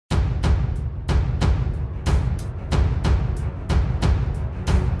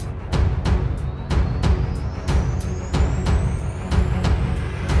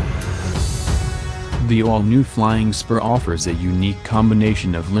The all-new Flying Spur offers a unique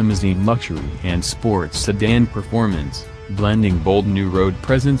combination of limousine luxury and sports sedan performance, blending bold new road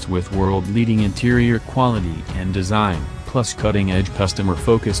presence with world-leading interior quality and design, plus cutting-edge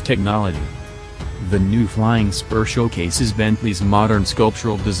customer-focused technology. The new Flying Spur showcases Bentley's modern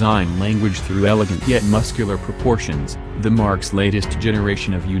sculptural design language through elegant yet muscular proportions, the Marque's latest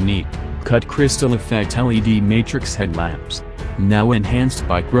generation of unique, cut crystal effect LED matrix headlamps, now enhanced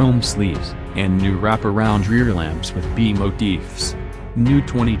by chrome sleeves, and new wraparound rear lamps with B motifs. New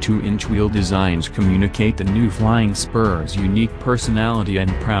 22-inch wheel designs communicate the new Flying Spur's unique personality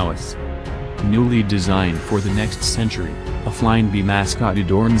and prowess. Newly designed for the next century, a Flying Bee mascot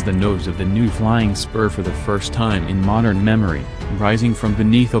adorns the nose of the new Flying Spur for the first time in modern memory, rising from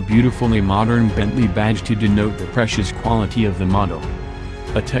beneath a beautifully modern Bentley badge to denote the precious quality of the model.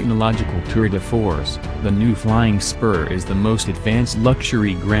 A technological tour de force, the new Flying Spur is the most advanced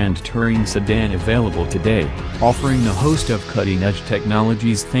luxury grand touring sedan available today, offering a host of cutting-edge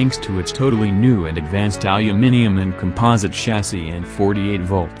technologies thanks to its totally new and advanced aluminum and composite chassis and 48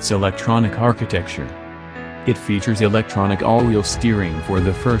 volts electronic architecture. It features electronic all-wheel steering for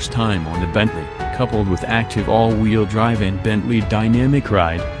the first time on the Bentley, coupled with active all-wheel drive and Bentley Dynamic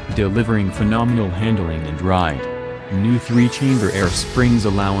Ride, delivering phenomenal handling and ride. New 3-chamber air springs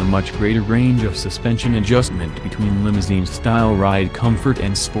allow a much greater range of suspension adjustment between limousine-style ride comfort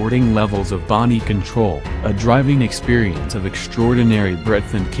and sporting levels of body control, a driving experience of extraordinary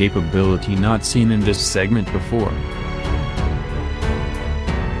breadth and capability not seen in this segment before.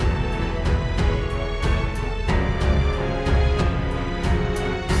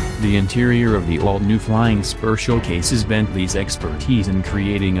 The interior of the all-new Flying Spur showcases Bentley's expertise in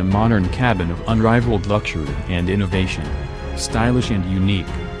creating a modern cabin of unrivaled luxury and innovation. Stylish and unique,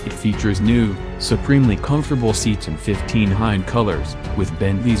 it features new, supremely comfortable seats in 15 high colors, with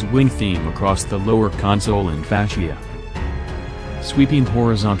Bentley's wing theme across the lower console and fascia. Sweeping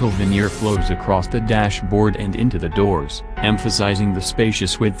horizontal veneer flows across the dashboard and into the doors, emphasizing the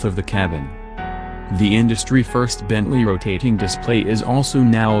spacious width of the cabin. The industry-first Bentley rotating display is also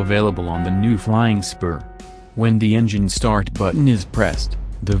now available on the new Flying Spur. When the engine start button is pressed,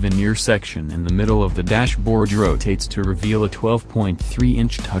 the veneer section in the middle of the dashboard rotates to reveal a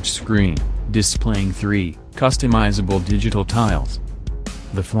 12.3-inch touchscreen, displaying 3 customizable digital tiles.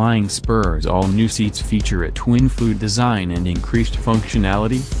 The Flying Spur's all-new seats feature a twin-foot design and increased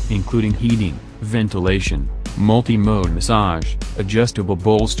functionality, including heating, ventilation, multi-mode massage, adjustable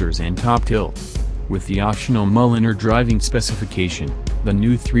bolsters and top tilt. With the optional Mulliner driving specification, the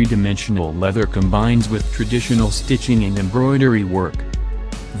new 3-dimensional leather combines with traditional stitching and embroidery work.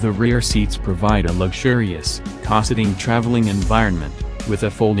 The rear seats provide a luxurious, cosseting traveling environment, with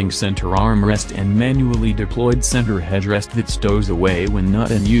a folding center armrest and manually deployed center headrest that stows away when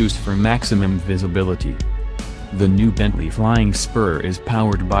not in use for maximum visibility. The new Bentley Flying Spur is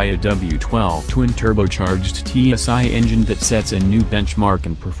powered by a W12 twin-turbocharged TSI engine that sets a new benchmark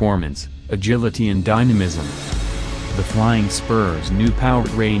in performance, agility and dynamism. The Flying Spur's new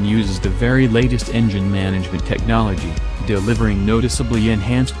powertrain uses the very latest engine management technology, delivering noticeably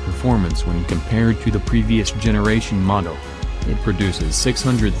enhanced performance when compared to the previous generation model. It produces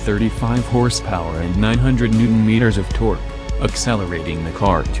 635 horsepower and 900 Nm of torque, accelerating the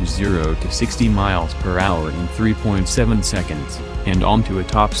car to 0 to 60 miles per hour in 3.7 seconds, and onto a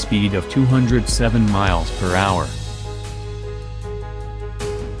top speed of 207 miles per hour.